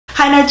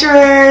Hi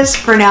Nurturers!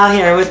 Fernell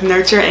here with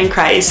Nurture in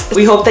Christ.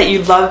 We hope that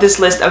you love this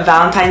list of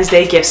Valentine's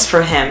Day gifts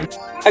for him.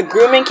 A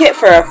grooming kit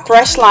for a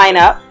fresh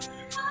lineup.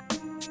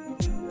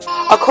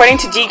 According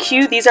to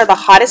GQ, these are the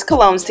hottest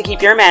colognes to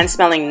keep your man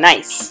smelling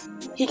nice.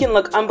 He can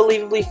look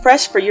unbelievably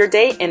fresh for your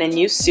date in a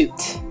new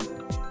suit.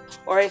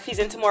 Or if he's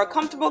into more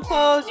comfortable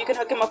clothes, you can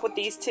hook him up with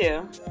these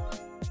too.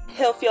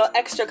 He'll feel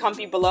extra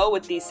comfy below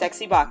with these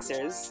sexy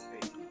boxers.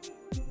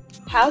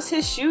 How's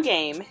his shoe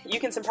game?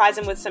 You can surprise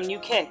him with some new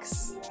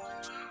kicks.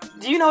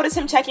 Do you notice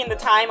him checking the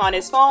time on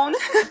his phone?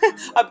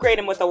 Upgrade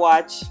him with a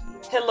watch.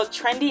 He'll look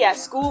trendy at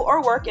school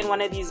or work in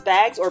one of these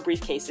bags or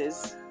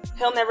briefcases.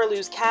 He'll never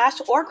lose cash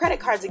or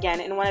credit cards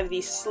again in one of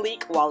these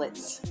sleek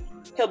wallets.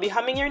 He'll be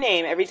humming your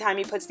name every time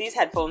he puts these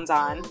headphones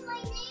on.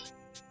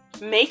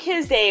 Make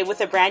his day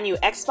with a brand new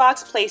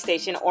Xbox,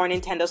 PlayStation, or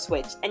Nintendo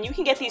Switch, and you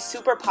can get these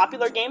super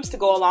popular games to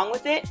go along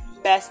with it.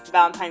 Best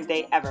Valentine's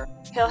Day ever.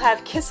 He'll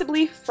have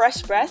kissably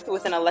fresh breath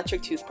with an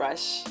electric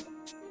toothbrush.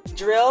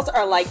 Drills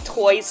are like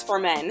toys for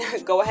men.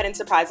 Go ahead and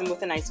surprise him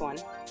with a nice one.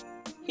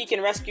 He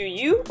can rescue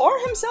you or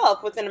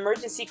himself with an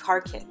emergency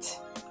car kit.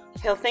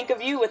 He'll think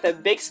of you with a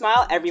big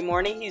smile every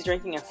morning he's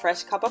drinking a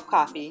fresh cup of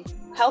coffee.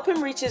 Help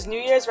him reach his New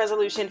Year's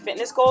resolution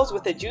fitness goals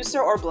with a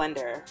juicer or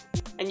blender.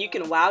 And you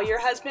can wow your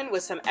husband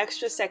with some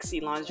extra sexy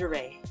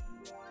lingerie.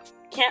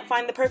 Can't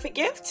find the perfect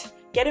gift?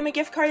 Get him a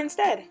gift card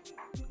instead.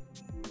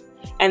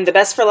 And the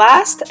best for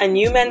last, a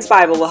new men's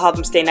Bible will help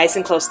him stay nice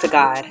and close to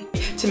God.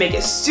 To make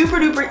it super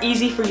duper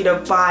easy for you to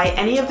buy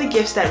any of the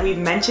gifts that we've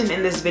mentioned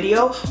in this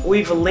video,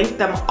 we've linked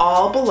them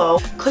all below.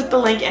 Click the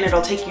link and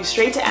it'll take you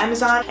straight to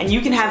Amazon, and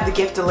you can have the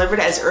gift delivered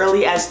as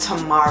early as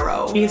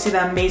tomorrow. You can see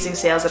the amazing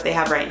sales that they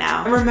have right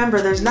now. And remember,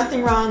 there's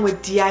nothing wrong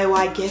with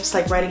DIY gifts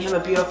like writing him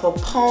a beautiful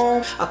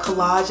poem, a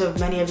collage of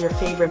many of your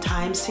favorite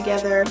times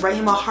together. Write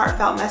him a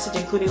heartfelt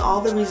message including all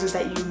the reasons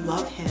that you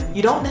love him.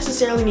 You don't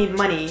necessarily need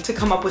money to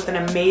come up with an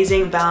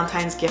amazing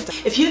Valentine's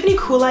gift. If you have any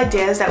cool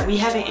ideas that we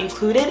haven't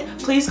included,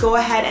 please go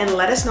ahead and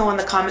let us know in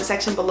the comment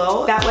section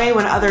below. That way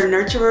when other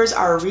nurturers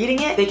are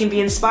reading it, they can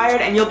be inspired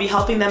and you'll be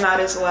helping them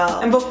out as well.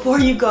 And before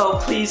you go,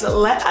 please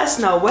let us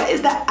know, what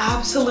is the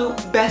absolute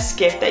best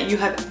gift that you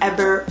have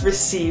ever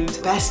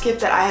received? Best gift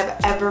that I have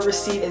ever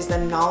received is the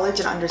knowledge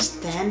and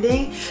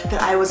understanding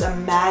that I was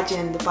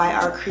imagined by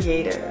our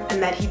Creator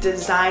and that He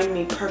designed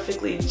me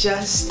perfectly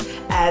just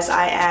as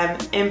I am,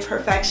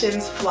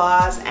 imperfections,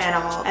 flaws, and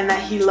all. And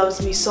that He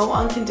loves me so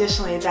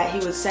unconditionally that He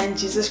would send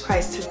Jesus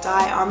Christ to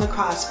die on the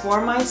cross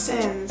for my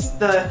sins.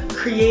 The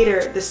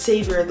Creator, the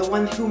Savior, the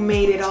one who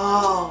made it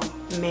all,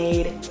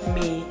 made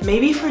me.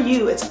 Maybe for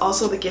you it's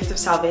also the gift of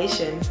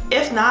salvation.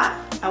 If not,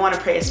 I want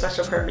to pray a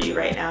special prayer for you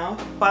right now.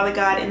 Father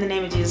God, in the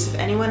name of Jesus, if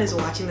anyone is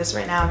watching this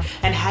right now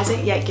and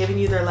hasn't yet given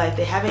you their life,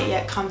 they haven't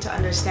yet come to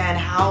understand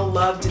how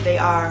loved they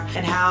are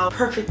and how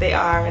perfect they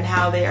are and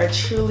how they are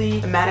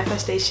truly a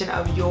manifestation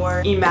of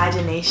your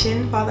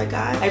imagination, Father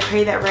God, I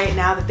pray that right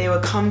now that they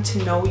would come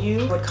to know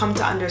you, would come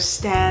to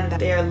understand that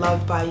they are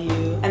loved by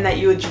you, and that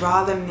you would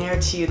draw them near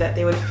to you, that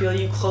they would feel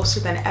you closer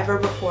than ever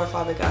before,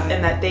 Father God,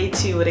 and that they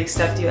too would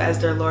accept you as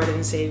their Lord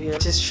and Savior,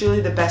 which is truly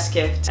the best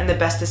gift and the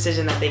best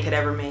decision that they could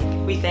ever make.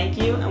 We thank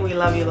you and we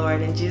love you,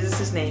 Lord, in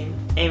Jesus' name.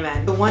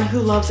 Amen. The one who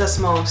loves us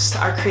most,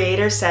 our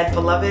Creator, said,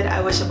 "Beloved, I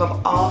wish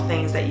above all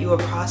things that you will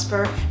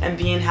prosper and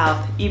be in health,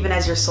 even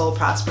as your soul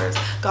prospers."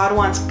 God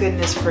wants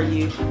goodness for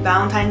you,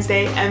 Valentine's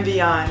Day and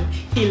beyond.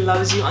 He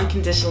loves you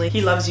unconditionally. He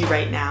loves you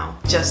right now,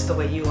 just the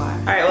way you are.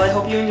 Alright, well, I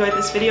hope you enjoyed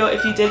this video.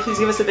 If you did, please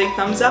give us a big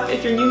thumbs up.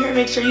 If you're new here,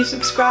 make sure you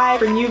subscribe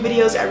for new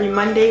videos every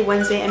Monday,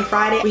 Wednesday, and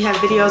Friday. We have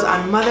videos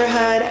on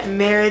motherhood,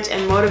 marriage,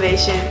 and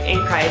motivation in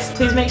Christ.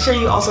 Please make sure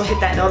you also hit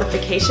that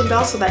notification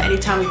bell so that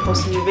anytime we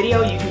post a new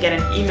video, you can get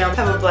an email.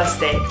 Have a blessed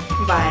day.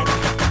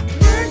 Bye.